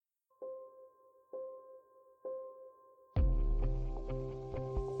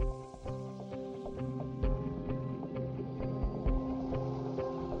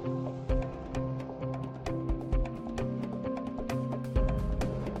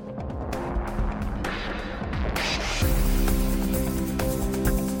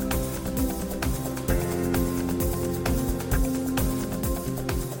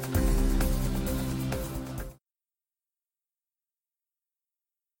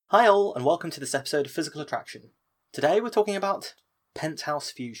Hi all, and welcome to this episode of Physical Attraction. Today we're talking about penthouse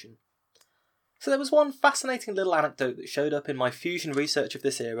fusion. So there was one fascinating little anecdote that showed up in my fusion research of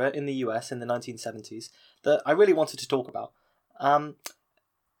this era in the US in the 1970s that I really wanted to talk about.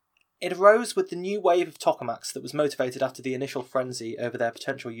 It arose with the new wave of tokamaks that was motivated after the initial frenzy over their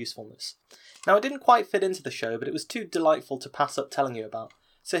potential usefulness. Now it didn't quite fit into the show, but it was too delightful to pass up telling you about.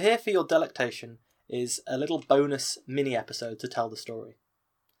 So here for your delectation is a little bonus mini episode to tell the story.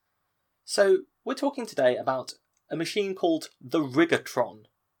 So, we're talking today about a machine called the Rigatron.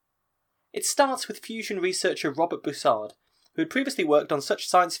 It starts with fusion researcher Robert Bussard, who had previously worked on such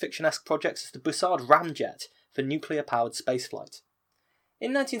science fiction-esque projects as the Bussard ramjet for nuclear-powered spaceflight.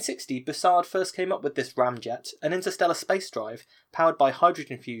 In 1960, Bussard first came up with this ramjet, an interstellar space drive powered by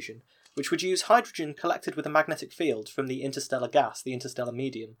hydrogen fusion, which would use hydrogen collected with a magnetic field from the interstellar gas, the interstellar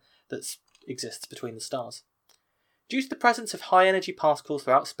medium, that exists between the stars. Due to the presence of high-energy particles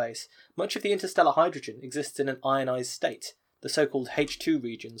throughout space, much of the interstellar hydrogen exists in an ionized state, the so-called H2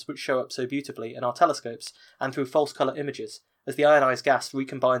 regions, which show up so beautifully in our telescopes and through false colour images, as the ionized gas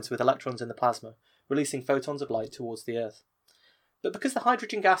recombines with electrons in the plasma, releasing photons of light towards the Earth. But because the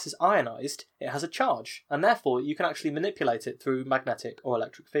hydrogen gas is ionized, it has a charge, and therefore you can actually manipulate it through magnetic or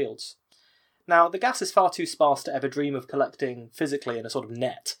electric fields. Now, the gas is far too sparse to ever dream of collecting physically in a sort of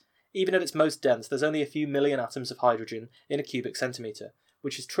net. Even at its most dense, there's only a few million atoms of hydrogen in a cubic centimetre,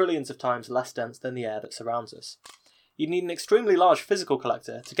 which is trillions of times less dense than the air that surrounds us. You'd need an extremely large physical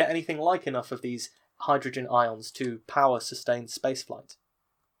collector to get anything like enough of these hydrogen ions to power sustained spaceflight.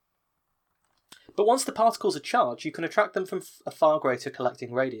 But once the particles are charged, you can attract them from a far greater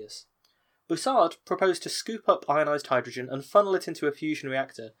collecting radius. Bussard proposed to scoop up ionised hydrogen and funnel it into a fusion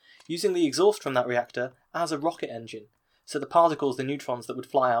reactor, using the exhaust from that reactor as a rocket engine, so the particles, the neutrons that would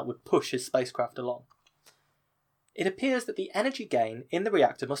fly out, would push his spacecraft along. It appears that the energy gain in the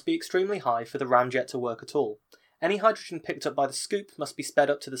reactor must be extremely high for the ramjet to work at all. Any hydrogen picked up by the scoop must be sped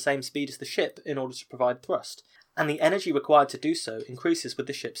up to the same speed as the ship in order to provide thrust, and the energy required to do so increases with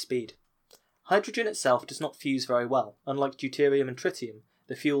the ship's speed. Hydrogen itself does not fuse very well, unlike deuterium and tritium,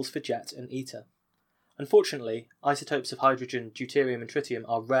 the fuels for jet and ITER. Unfortunately, isotopes of hydrogen, deuterium and tritium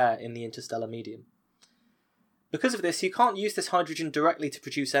are rare in the interstellar medium. Because of this, you can't use this hydrogen directly to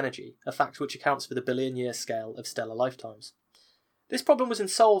produce energy, a fact which accounts for the billion-year scale of stellar lifetimes. This problem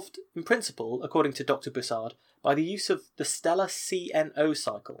was solved, in principle, according to Dr. Bussard, by the use of the stellar CNO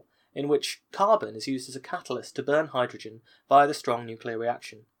cycle, in which carbon is used as a catalyst to burn hydrogen via the strong nuclear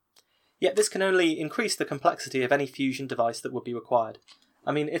reaction. Yet this can only increase the complexity of any fusion device that would be required.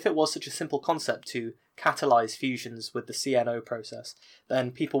 I mean, if it was such a simple concept to catalyse fusions with the CNO process,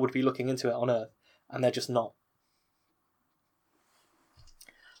 then people would be looking into it on Earth, and they're just not.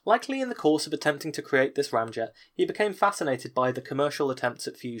 Likely in the course of attempting to create this ramjet, he became fascinated by the commercial attempts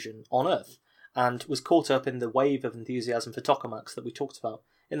at fusion on Earth, and was caught up in the wave of enthusiasm for tokamaks that we talked about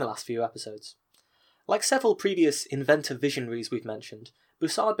in the last few episodes. Like several previous inventor visionaries we've mentioned,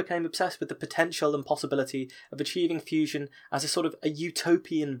 Bussard became obsessed with the potential and possibility of achieving fusion as a sort of a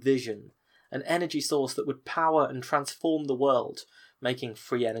utopian vision, an energy source that would power and transform the world, making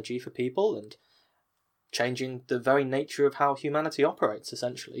free energy for people and changing the very nature of how humanity operates,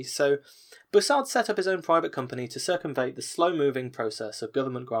 essentially. So Bussard set up his own private company to circumvent the slow-moving process of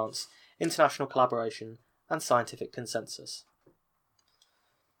government grants, international collaboration, and scientific consensus.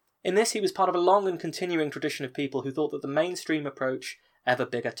 In this, he was part of a long and continuing tradition of people who thought that the mainstream approach, ever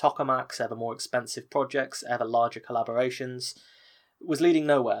bigger tokamaks, ever more expensive projects, ever larger collaborations, was leading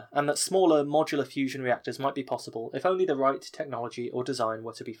nowhere, and that smaller modular fusion reactors might be possible if only the right technology or design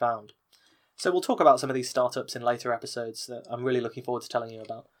were to be found. So we'll talk about some of these startups in later episodes that I'm really looking forward to telling you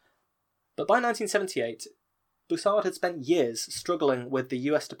about. But by 1978, Bussard had spent years struggling with the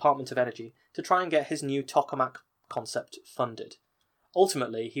US Department of Energy to try and get his new tokamak concept funded.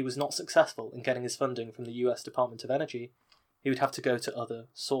 Ultimately, he was not successful in getting his funding from the US Department of Energy. He would have to go to other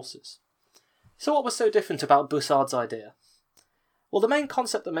sources. So what was so different about Bussard's idea? Well, the main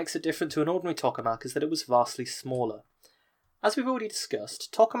concept that makes it different to an ordinary tokamak is that it was vastly smaller. As we've already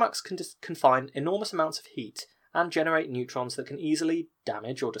discussed, tokamaks can confine enormous amounts of heat and generate neutrons that can easily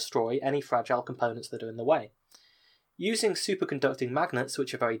damage or destroy any fragile components that are in the way. Using superconducting magnets,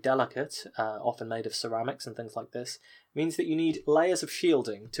 which are very delicate, often made of ceramics and things like this, means that you need layers of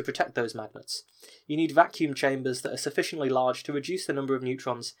shielding to protect those magnets. You need vacuum chambers that are sufficiently large to reduce the number of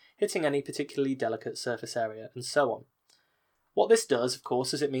neutrons hitting any particularly delicate surface area, and so on. What this does, of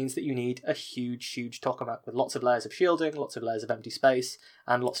course, is it means that you need a huge tokamak with lots of layers of shielding, lots of layers of empty space,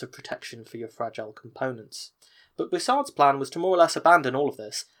 and lots of protection for your fragile components. But Bussard's plan was to more or less abandon all of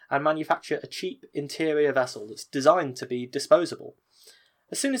this and manufacture a cheap interior vessel that's designed to be disposable.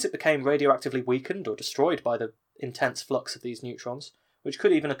 As soon as it became radioactively weakened or destroyed by the intense flux of these neutrons, which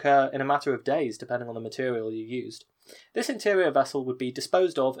could even occur in a matter of days depending on the material you used, this interior vessel would be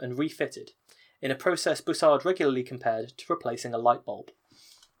disposed of and refitted, in a process Bussard regularly compared to replacing a light bulb.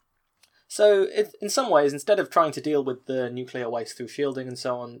 So, in some ways, instead of trying to deal with the nuclear waste through shielding and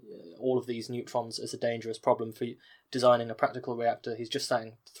so on, all of these neutrons as a dangerous problem for designing a practical reactor, he's just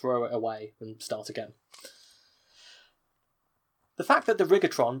saying, throw it away and start again. The fact that the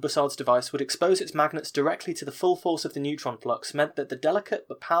Rigatron, Bussard's device, would expose its magnets directly to the full force of the neutron flux meant that the delicate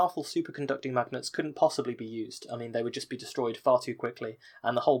but powerful superconducting magnets couldn't possibly be used. I mean, they would just be destroyed far too quickly,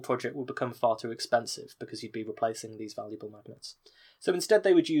 and the whole project would become far too expensive because you'd be replacing these valuable magnets. So instead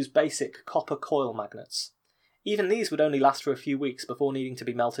they would use basic copper coil magnets. Even these would only last for a few weeks before needing to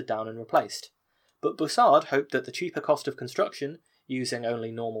be melted down and replaced. But Bussard hoped that the cheaper cost of construction, using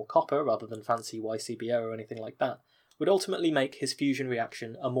only normal copper rather than fancy YCBO or anything like that, would ultimately make his fusion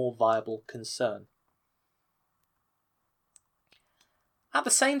reaction a more viable concern. At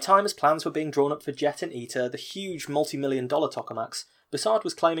the same time as plans were being drawn up for Jet and ITER, the huge multi-million-dollar tokamaks, Bussard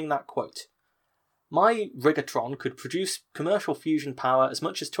was claiming that, quote, "My Rigatron could produce commercial fusion power as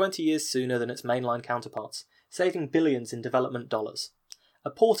much as 20 years sooner than its mainline counterparts, saving billions in development dollars. A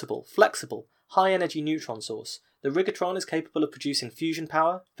portable, flexible, high-energy neutron source, the Rigatron is capable of producing fusion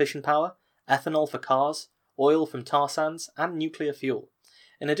power, fission power, ethanol for cars, oil from tar sands, and nuclear fuel.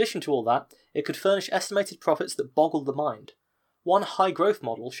 In addition to all that, it could furnish estimated profits that boggle the mind. One high-growth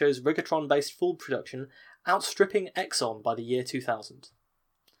model shows Rigatron-based full production outstripping Exxon by the year 2000.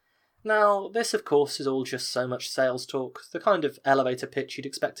 Now, this of course is all just so much sales talk, the kind of elevator pitch you'd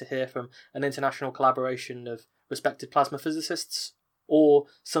expect to hear from an international collaboration of respected plasma physicists, or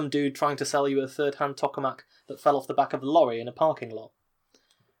some dude trying to sell you a third-hand tokamak that fell off the back of a lorry in a parking lot.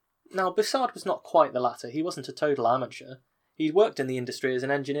 Now, Bussard was not quite the latter. He wasn't a total amateur. He'd worked in the industry as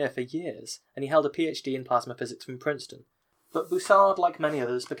an engineer for years, and he held a PhD in plasma physics from Princeton. But Bussard, like many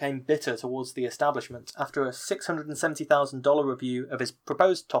others, became bitter towards the establishment after a $670,000 review of his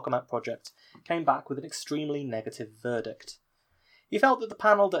proposed tokamak project came back with an extremely negative verdict. He felt that the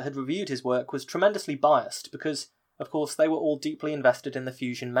panel that had reviewed his work was tremendously biased because, of course, they were all deeply invested in the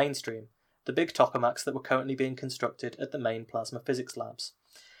fusion mainstream, the big tokamaks that were currently being constructed at the main plasma physics labs.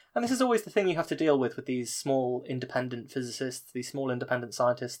 And this is always the thing you have to deal with these small independent physicists, these small independent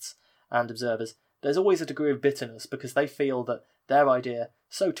scientists and observers. There's always a degree of bitterness because they feel that their idea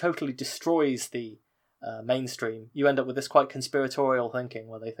so totally destroys the mainstream. You end up with this quite conspiratorial thinking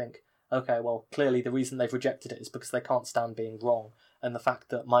where they think, okay, well, clearly the reason they've rejected it is because they can't stand being wrong, and the fact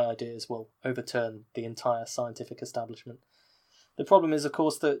that my ideas will overturn the entire scientific establishment. The problem is, of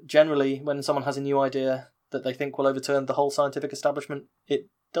course, that generally when someone has a new idea that they think will overturn the whole scientific establishment, it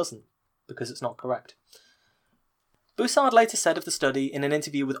doesn't, because it's not correct. Bussard later said of the study in an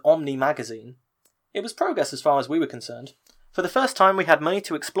interview with Omni magazine, "It was progress as far as we were concerned. For the first time we had money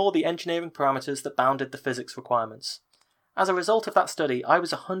to explore the engineering parameters that bounded the physics requirements. As a result of that study, I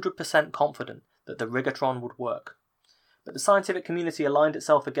was 100% confident that the Rigatron would work. But the scientific community aligned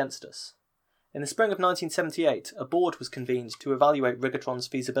itself against us. In the spring of 1978, a board was convened to evaluate Rigatron's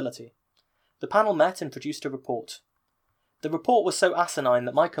feasibility. The panel met and produced a report. The report was so asinine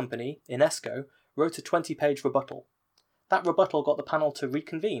that my company, Inesco, wrote a 20-page rebuttal. That rebuttal got the panel to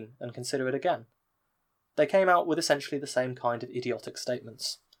reconvene and consider it again. They came out with essentially the same kind of idiotic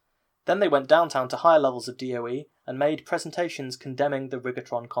statements. Then they went downtown to higher levels of DOE and made presentations condemning the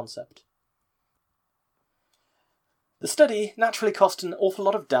Rigatron concept. The study naturally cast an awful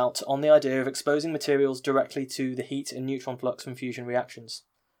lot of doubt on the idea of exposing materials directly to the heat and neutron flux from fusion reactions.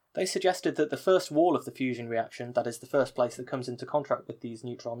 They suggested that the first wall of the fusion reaction, that is the first place that comes into contact with these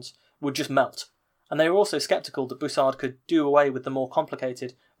neutrons, would just melt, and they were also sceptical that Bussard could do away with the more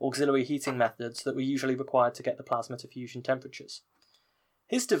complicated auxiliary heating methods that were usually required to get the plasma to fusion temperatures.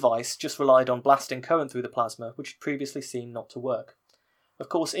 His device just relied on blasting current through the plasma, which had previously seemed not to work. Of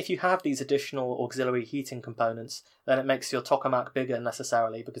course, if you have these additional auxiliary heating components, then it makes your tokamak bigger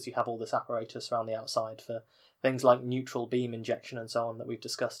necessarily because you have all this apparatus around the outside for things like neutral beam injection and so on that we've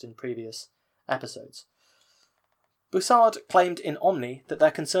discussed in previous episodes. Bussard claimed in Omni that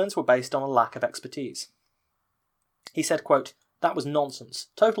their concerns were based on a lack of expertise. He said, quote, "That was nonsense,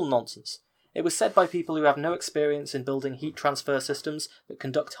 total nonsense. It was said by people who have no experience in building heat transfer systems that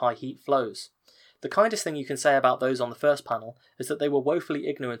conduct high heat flows. The kindest thing you can say about those on the first panel is that they were woefully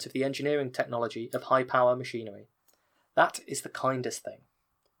ignorant of the engineering technology of high-power machinery. That is the kindest thing."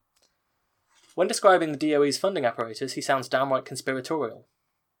 When describing the DOE's funding apparatus, he sounds downright conspiratorial.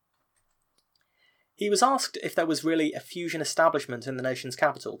 He was asked if there was really a fusion establishment in the nation's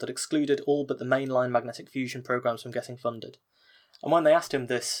capital that excluded all but the mainline magnetic fusion programs from getting funded, And when they asked him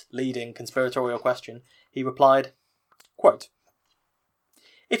this leading conspiratorial question, he replied, quote,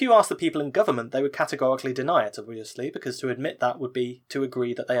 "If you ask the people in government, they would categorically deny it, obviously, because to admit that would be to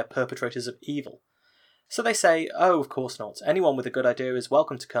agree that they are perpetrators of evil. So they say, oh, of course not. Anyone with a good idea is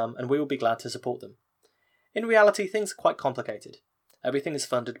welcome to come, and we will be glad to support them. In reality, things are quite complicated. Everything is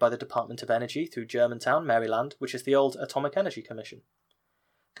funded by the Department of Energy through Germantown, Maryland, which is the old Atomic Energy Commission.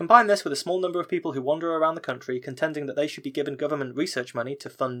 Combine this with a small number of people who wander around the country contending that they should be given government research money to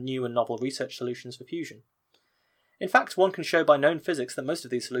fund new and novel research solutions for fusion. In fact, one can show by known physics that most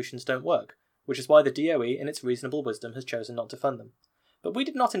of these solutions don't work, which is why the DOE, in its reasonable wisdom, has chosen not to fund them. But we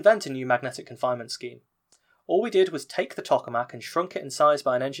did not invent a new magnetic confinement scheme. All we did was take the tokamak and shrunk it in size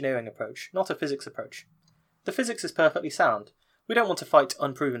by an engineering approach, not a physics approach. The physics is perfectly sound. We don't want to fight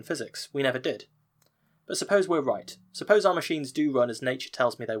unproven physics. We never did. But suppose we're right. Suppose our machines do run as nature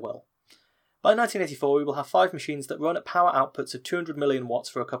tells me they will. By 1984, we will have 5 machines that run at power outputs of 200 million watts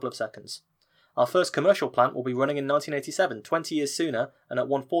for a couple of seconds. Our first commercial plant will be running in 1987, 20 years sooner, and at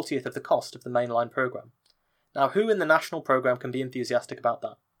 1/40th of the cost of the mainline program. Now, who in the national program can be enthusiastic about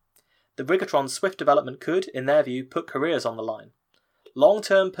that? The Rigatron's swift development could, in their view, put careers on the line.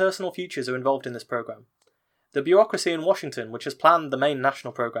 Long-term personal futures are involved in this program. The bureaucracy in Washington, which has planned the main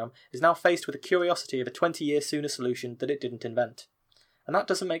national program, is now faced with the curiosity of a 20-year sooner solution that it didn't invent. And that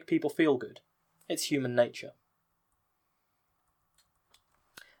doesn't make people feel good. It's human nature.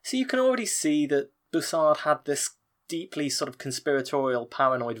 So you can already see that Bussard had this deeply sort of conspiratorial,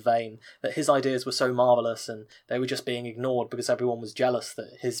 paranoid vein, that his ideas were so marvellous and they were just being ignored because everyone was jealous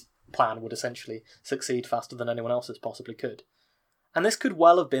that his plan would essentially succeed faster than anyone else's possibly could. And this could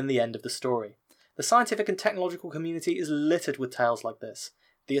well have been the end of the story. The scientific and technological community is littered with tales like this.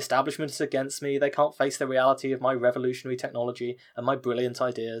 The establishment is against me, they can't face the reality of my revolutionary technology and my brilliant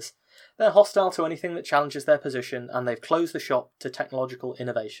ideas. They're hostile to anything that challenges their position, and they've closed the shop to technological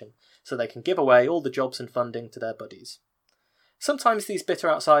innovation, so they can give away all the jobs and funding to their buddies. Sometimes these bitter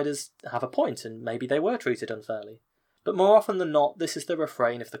outsiders have a point, and maybe they were treated unfairly. But more often than not, this is the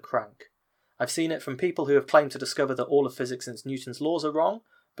refrain of the crank. I've seen it from people who have claimed to discover that all of physics and Newton's laws are wrong,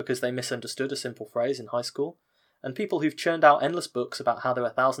 because they misunderstood a simple phrase in high school, and people who've churned out endless books about how they're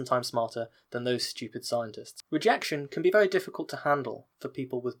 1,000 times smarter than those stupid scientists. Rejection can be very difficult to handle for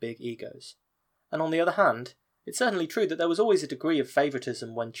people with big egos. And on the other hand, it's certainly true that there was always a degree of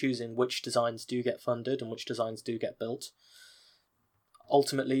favouritism when choosing which designs do get funded and which designs do get built.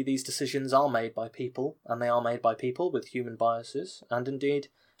 Ultimately, these decisions are made by people, and they are made by people with human biases, and indeed,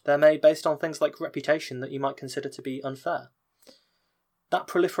 they're made based on things like reputation that you might consider to be unfair. That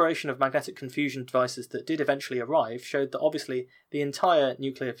proliferation of magnetic confusion devices that did eventually arrive showed that obviously the entire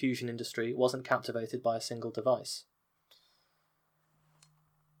nuclear fusion industry wasn't captivated by a single device.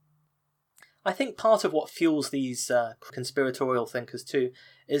 I think part of what fuels these conspiratorial thinkers too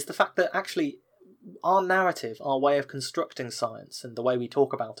is the fact that actually our narrative, our way of constructing science and the way we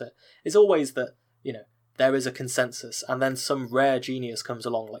talk about it is always that, there is a consensus, and then some rare genius comes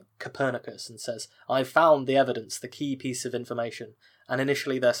along like Copernicus and says, I've found the evidence, the key piece of information. And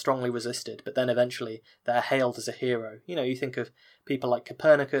initially they're strongly resisted, but then eventually they're hailed as a hero. You think of people like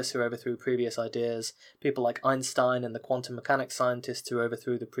Copernicus who overthrew previous ideas, people like Einstein and the quantum mechanics scientists who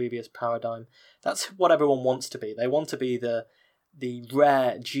overthrew the previous paradigm. That's what everyone wants to be. They want to be the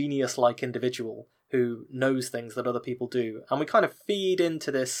rare, genius-like individual who knows things that other people do. And we kind of feed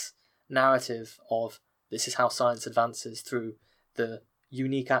into this narrative of this is how science advances through the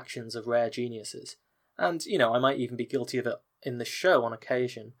unique actions of rare geniuses. And, I might even be guilty of it in the show on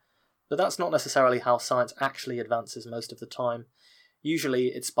occasion, but that's not necessarily how science actually advances most of the time. Usually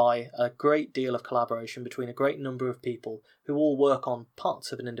it's by a great deal of collaboration between a great number of people who all work on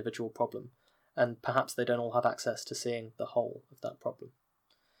parts of an individual problem, and perhaps they don't all have access to seeing the whole of that problem.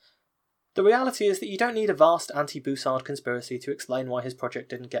 The reality is that you don't need a vast anti-Bussard conspiracy to explain why his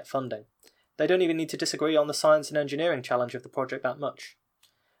project didn't get funding. They don't even need to disagree on the science and engineering challenge of the project that much.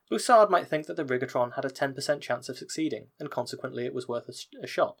 Bussard might think that the Rigatron had a 10% chance of succeeding, and consequently it was worth a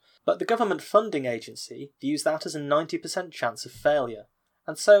shot. But the government funding agency views that as a 90% chance of failure,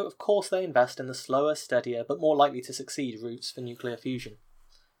 and so of course they invest in the slower, steadier, but more likely to succeed routes for nuclear fusion.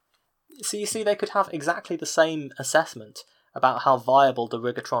 So you see, they could have exactly the same assessment about how viable the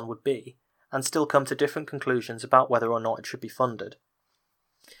Rigatron would be, and still come to different conclusions about whether or not it should be funded.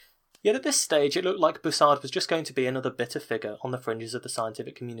 Yet at this stage it looked like Bussard was just going to be another bitter figure on the fringes of the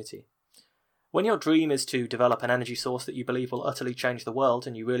scientific community. When your dream is to develop an energy source that you believe will utterly change the world,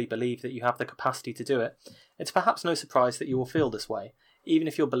 and you really believe that you have the capacity to do it, it's perhaps no surprise that you will feel this way, even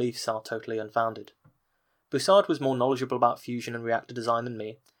if your beliefs are totally unfounded. Bussard was more knowledgeable about fusion and reactor design than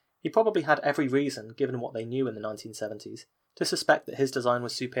me. He probably had every reason, given what they knew in the 1970s, to suspect that his design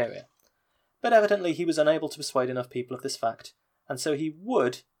was superior. But evidently he was unable to persuade enough people of this fact, and so he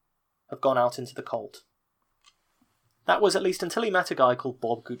would have gone out into the cold. That was at least until he met a guy called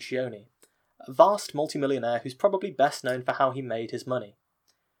Bob Guccione, a vast multimillionaire who's probably best known for how he made his money.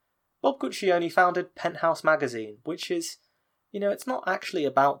 Bob Guccione founded Penthouse magazine, which is, it's not actually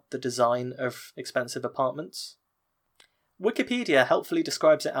about the design of expensive apartments. Wikipedia helpfully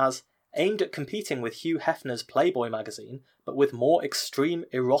describes it as aimed at competing with Hugh Hefner's Playboy magazine, but with more extreme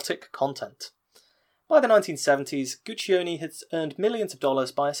erotic content. By the 1970s, Guccione had earned millions of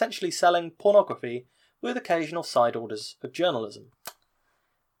dollars by essentially selling pornography with occasional side orders of journalism.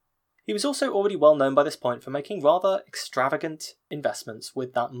 He was also already well known by this point for making rather extravagant investments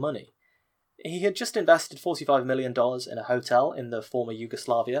with that money. He had just invested $45 million in a hotel in the former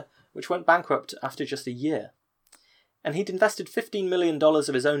Yugoslavia, which went bankrupt after just a year. And he'd invested $15 million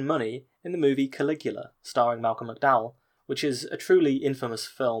of his own money in the movie Caligula, starring Malcolm McDowell, which is a truly infamous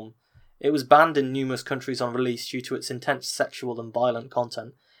film. It was banned in numerous countries on release due to its intense sexual and violent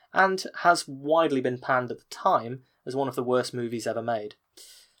content, and has widely been panned at the time as one of the worst movies ever made.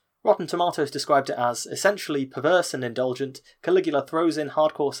 Rotten Tomatoes described it as essentially perverse and indulgent. Caligula throws in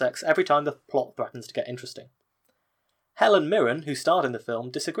hardcore sex every time the plot threatens to get interesting. Helen Mirren, who starred in the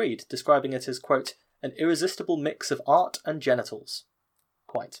film, disagreed, describing it as, quote, an irresistible mix of art and genitals.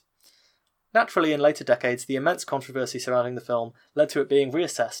 Quite. Naturally, in later decades, the immense controversy surrounding the film led to it being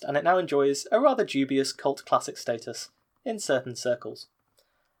reassessed, and it now enjoys a rather dubious cult classic status in certain circles.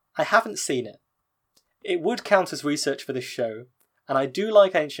 I haven't seen it. It would count as research for this show, and I do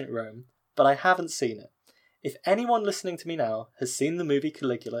like ancient Rome, but I haven't seen it. If anyone listening to me now has seen the movie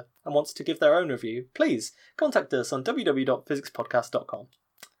Caligula and wants to give their own review, please contact us on www.physicspodcast.com.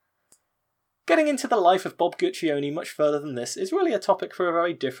 Getting into the life of Bob Guccione much further than this is really a topic for a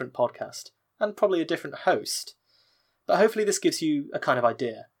very different podcast, and probably a different host. But hopefully this gives you a kind of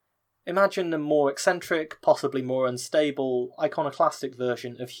idea. Imagine a more eccentric, possibly more unstable, iconoclastic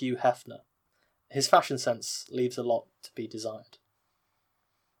version of Hugh Hefner. His fashion sense leaves a lot to be desired.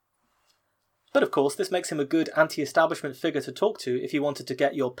 But of course, this makes him a good anti-establishment figure to talk to if you wanted to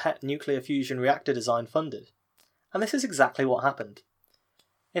get your pet nuclear fusion reactor design funded. And this is exactly what happened.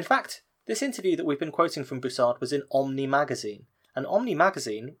 In fact, this interview that we've been quoting from Bussard was in Omni magazine, and Omni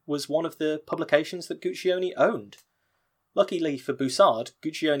magazine was one of the publications that Guccione owned. Luckily for Bussard,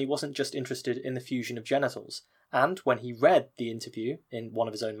 Guccione wasn't just interested in the fusion of genitals, and when he read the interview in one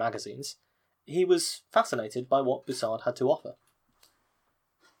of his own magazines, he was fascinated by what Bussard had to offer.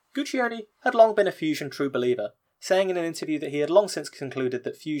 Guccione had long been a fusion true believer, saying in an interview that he had long since concluded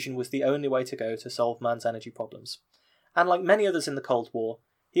that fusion was the only way to go to solve man's energy problems. And like many others in the Cold War,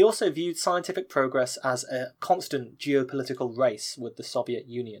 he also viewed scientific progress as a constant geopolitical race with the Soviet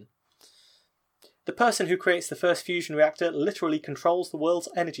Union. The person who creates the first fusion reactor literally controls the world's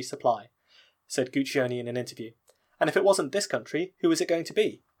energy supply, said Guccione in an interview. And if it wasn't this country, who was it going to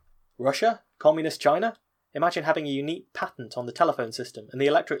be? Russia? Communist China? Imagine having a unique patent on the telephone system and the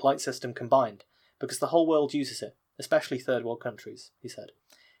electric light system combined, because the whole world uses it, especially third world countries, he said.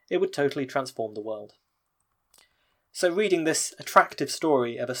 It would totally transform the world. So reading this attractive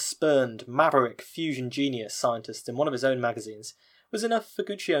story of a spurned, maverick fusion genius scientist in one of his own magazines was enough for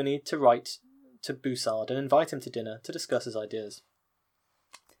Guccione to write to Bussard and invite him to dinner to discuss his ideas.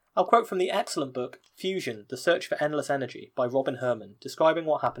 I'll quote from the excellent book Fusion, The Search for Endless Energy by Robin Herman, describing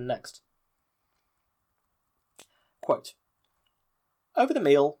what happened next. Quote, over the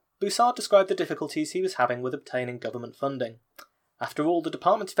meal, Bussard described the difficulties he was having with obtaining government funding. After all, the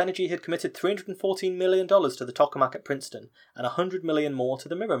Department of Energy had committed $314 million to the tokamak at Princeton and $100 million more to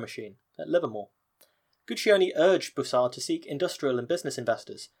the mirror machine at Livermore. Guccione urged Bussard to seek industrial and business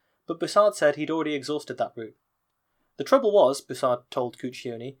investors, but Bussard said he'd already exhausted that route. The trouble was, Bussard told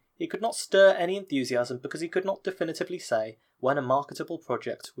Guccione, he could not stir any enthusiasm because he could not definitively say when a marketable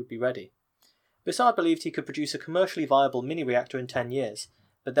project would be ready. Bussard believed he could produce a commercially viable mini-reactor in 10 years,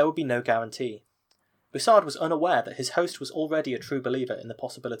 but there would be no guarantee. Bussard was unaware that his host was already a true believer in the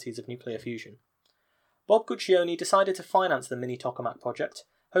possibilities of nuclear fusion. Bob Guccione decided to finance the mini-tokamak project,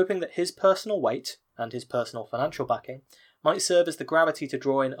 hoping that his personal weight, and his personal financial backing, might serve as the gravity to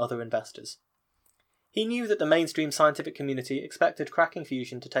draw in other investors. He knew that the mainstream scientific community expected cracking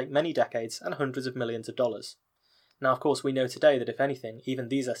fusion to take many decades and hundreds of millions of dollars. Now, of course, we know today that if anything, even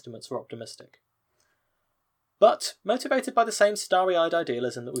these estimates were optimistic. But, motivated by the same starry-eyed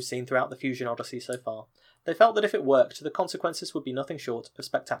idealism that we've seen throughout the fusion odyssey so far, they felt that if it worked, the consequences would be nothing short of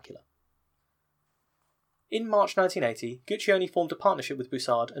spectacular. In March 1980, Guccione formed a partnership with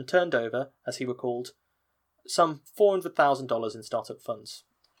Bussard and turned over, as he recalled, some $400,000 in startup funds.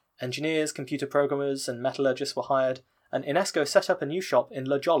 Engineers, computer programmers, and metallurgists were hired, and Inesco set up a new shop in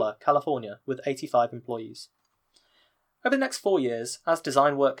La Jolla, California, with 85 employees. Over the next 4 years, as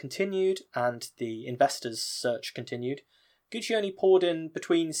design work continued and the investors' search continued, Guccione poured in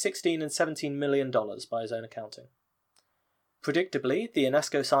between $16 and $17 million by his own accounting. Predictably, the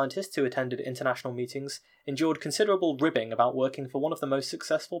Inesco scientists who attended international meetings endured considerable ribbing about working for one of the most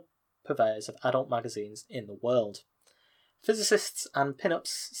successful purveyors of adult magazines in the world. Physicists and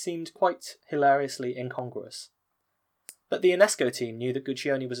pin-ups seemed quite hilariously incongruous. But the Inesco team knew that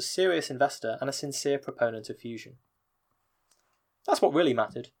Guccione was a serious investor and a sincere proponent of fusion. That's what really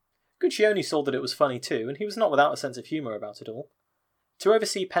mattered. Guccione saw that it was funny too, and he was not without a sense of humour about it all. To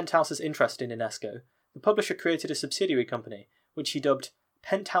oversee Penthouse's interest in Inesco, the publisher created a subsidiary company, which he dubbed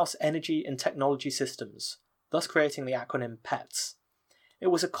Penthouse Energy and Technology Systems, thus creating the acronym PETS. It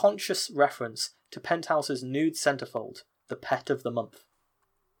was a conscious reference to Penthouse's nude centerfold, the pet of the month.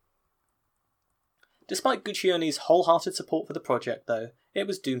 Despite Guccione's wholehearted support for the project, though, it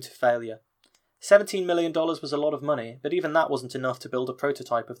was doomed to failure. $17 million was a lot of money, but even that wasn't enough to build a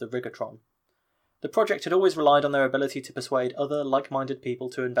prototype of the Rigatron. The project had always relied on their ability to persuade other like-minded people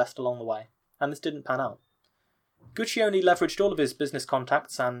to invest along the way, and this didn't pan out. Guccione leveraged all of his business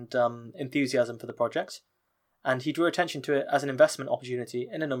contacts and enthusiasm for the project, and he drew attention to it as an investment opportunity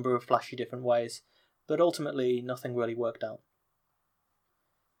in a number of flashy different ways, but ultimately nothing really worked out.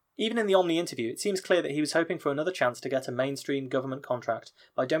 Even in the Omni interview, it seems clear that he was hoping for another chance to get a mainstream government contract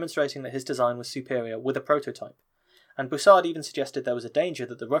by demonstrating that his design was superior with a prototype, and Bussard even suggested there was a danger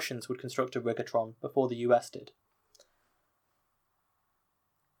that the Russians would construct a Rigatron before the US did.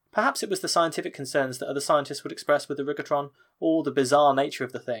 Perhaps it was the scientific concerns that other scientists would express with the Rigatron, or the bizarre nature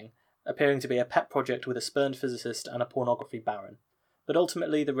of the thing, appearing to be a pet project with a spurned physicist and a pornography baron, but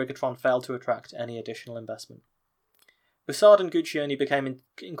ultimately the Rigatron failed to attract any additional investment. Bussard and Guccione became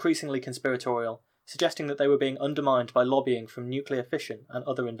increasingly conspiratorial, suggesting that they were being undermined by lobbying from nuclear fission and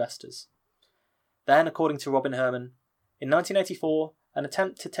other investors. Then, according to Robin Herman, in 1984, an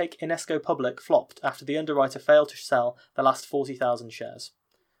attempt to take Inesco public flopped after the underwriter failed to sell the last 40,000 shares.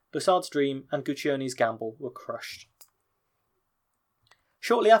 Bussard's dream and Guccione's gamble were crushed.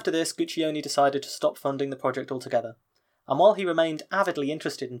 Shortly after this, Guccione decided to stop funding the project altogether, and while he remained avidly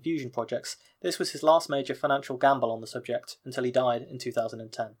interested in fusion projects, this was his last major financial gamble on the subject until he died in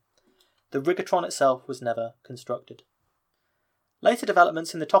 2010. The Rigatron itself was never constructed. Later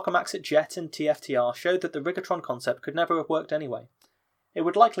developments in the tokamaks JET and TFTR showed that the Rigatron concept could never have worked anyway. It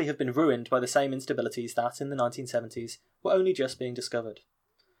would likely have been ruined by the same instabilities that, in the 1970s, were only just being discovered.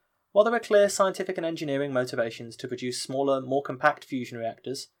 While there are clear scientific and engineering motivations to produce smaller, more compact fusion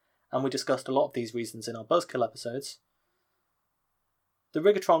reactors, and we discussed a lot of these reasons in our Buzzkill episodes, the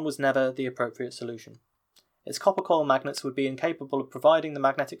Rigatron was never the appropriate solution. Its copper coil magnets would be incapable of providing the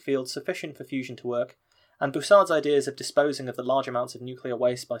magnetic field sufficient for fusion to work, and Bussard's ideas of disposing of the large amounts of nuclear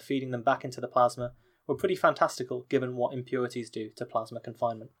waste by feeding them back into the plasma were pretty fantastical given what impurities do to plasma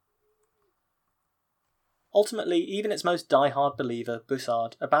confinement. Ultimately, even its most die-hard believer,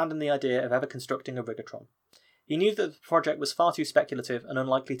 Bussard, abandoned the idea of ever constructing a Rigatron. He knew that the project was far too speculative and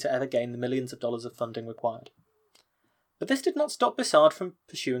unlikely to ever gain the millions of dollars of funding required. But this did not stop Bussard from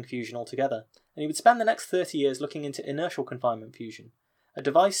pursuing fusion altogether, and he would spend the next 30 years looking into inertial confinement fusion, a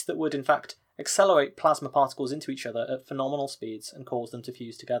device that would in fact accelerate plasma particles into each other at phenomenal speeds and cause them to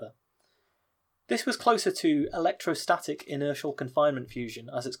fuse together. This was closer to electrostatic inertial confinement fusion,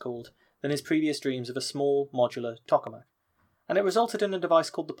 as it's called, than his previous dreams of a small, modular tokamak, and it resulted in a device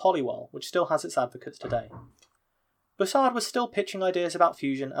called the Polywell, which still has its advocates today. Bussard was still pitching ideas about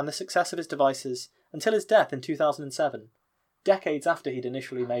fusion and the success of his devices until his death in 2007, decades after he'd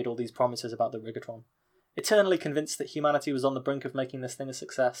initially made all these promises about the Rigatron, eternally convinced that humanity was on the brink of making this thing a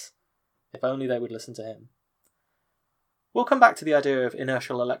success, if only they would listen to him. We'll come back to the idea of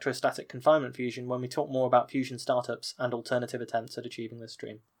inertial electrostatic confinement fusion when we talk more about fusion startups and alternative attempts at achieving this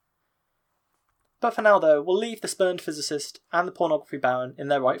dream. But for now, though, we'll leave the spurned physicist and the pornography baron in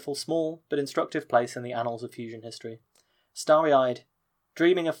their rightful small but instructive place in the annals of fusion history, starry-eyed,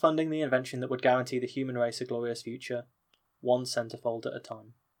 dreaming of funding the invention that would guarantee the human race a glorious future, one centerfold at a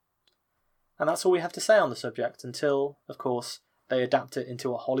time. And that's all we have to say on the subject until, of course, they adapt it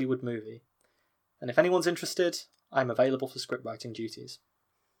into a Hollywood movie. And if anyone's interested, I'm available for scriptwriting duties.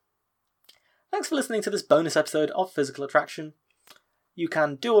 Thanks for listening to this bonus episode of Physical Attraction. You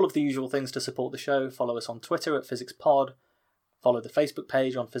can do all of the usual things to support the show. Follow us on Twitter at PhysicsPod. Follow the Facebook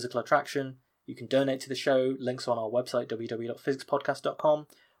page on Physical Attraction. You can donate to the show. Links on our website, www.physicspodcast.com,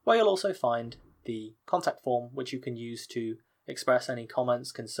 where you'll also find the contact form, which you can use to express any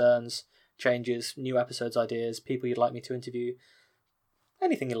comments, concerns, changes, new episodes, ideas, people you'd like me to interview.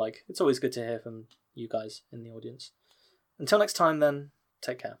 Anything you like. It's always good to hear from you guys in the audience. Until next time, then,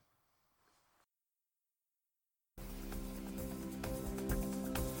 take care.